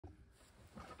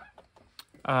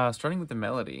Starting with the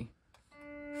melody.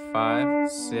 5,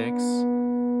 6,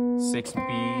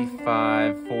 6B,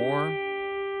 5, 4.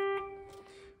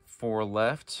 4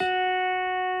 left.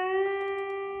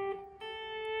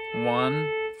 1,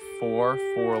 4,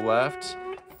 4 left.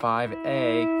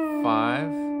 5A,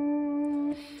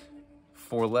 5.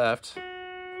 4 left.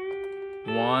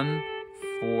 1,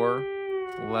 4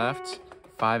 left.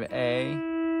 5A,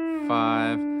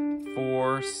 5,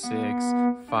 4, 6,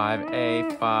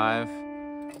 5A, 5.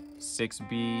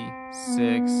 6B,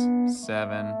 6,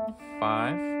 7,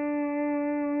 5.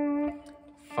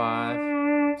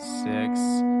 5, 6,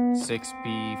 6B,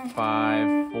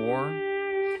 5,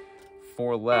 4.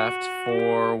 4 left,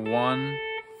 4, 1,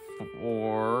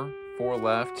 4, 4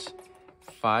 left.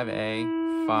 5A,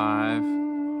 5.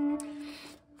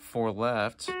 4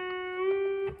 left.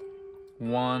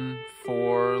 1,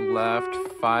 4 left.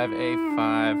 5A,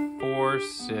 5, 4,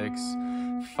 6.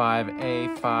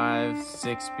 5A, 5,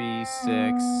 6B,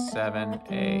 6, 7,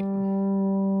 8.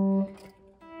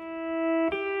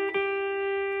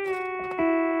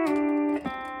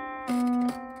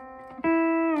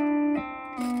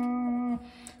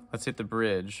 Let's hit the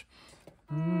bridge.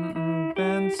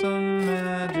 Been some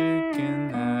magic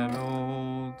in that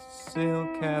old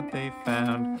silk hat they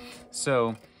found.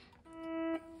 So,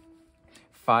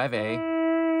 5A,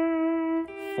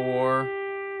 4,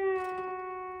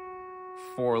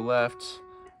 4 left,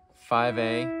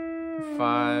 5A,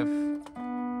 5,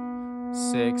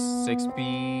 6,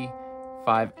 6B,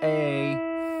 5A,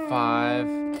 5,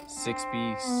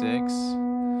 6B, 6.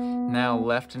 Now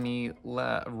left knee,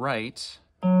 right.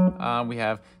 We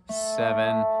have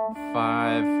 7,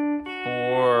 5,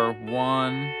 4,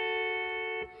 1,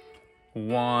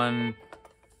 1,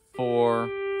 4,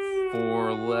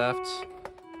 4 left,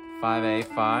 5A,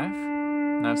 5.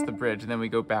 That's the bridge. And then we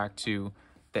go back to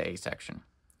the A section.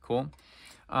 Cool.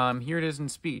 Here it is in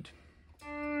speed.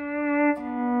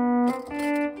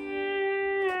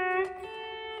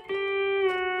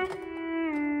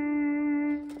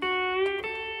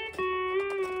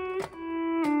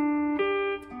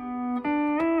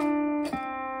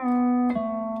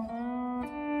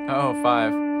 Oh,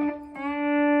 5.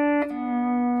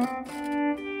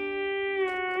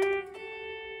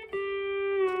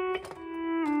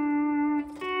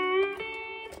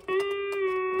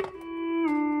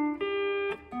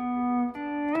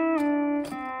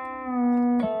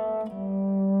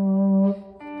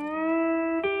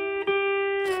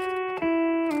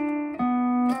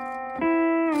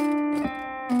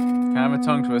 Kind of a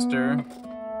tongue twister.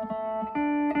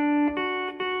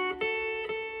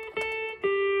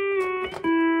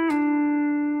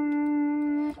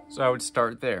 So I would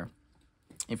start there.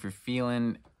 If you're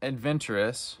feeling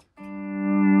adventurous,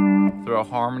 throw a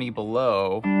harmony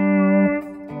below.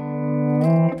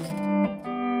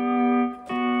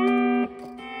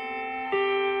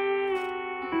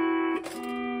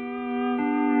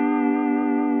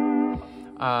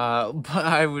 But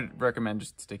I would recommend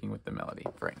just sticking with the melody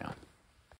for right now.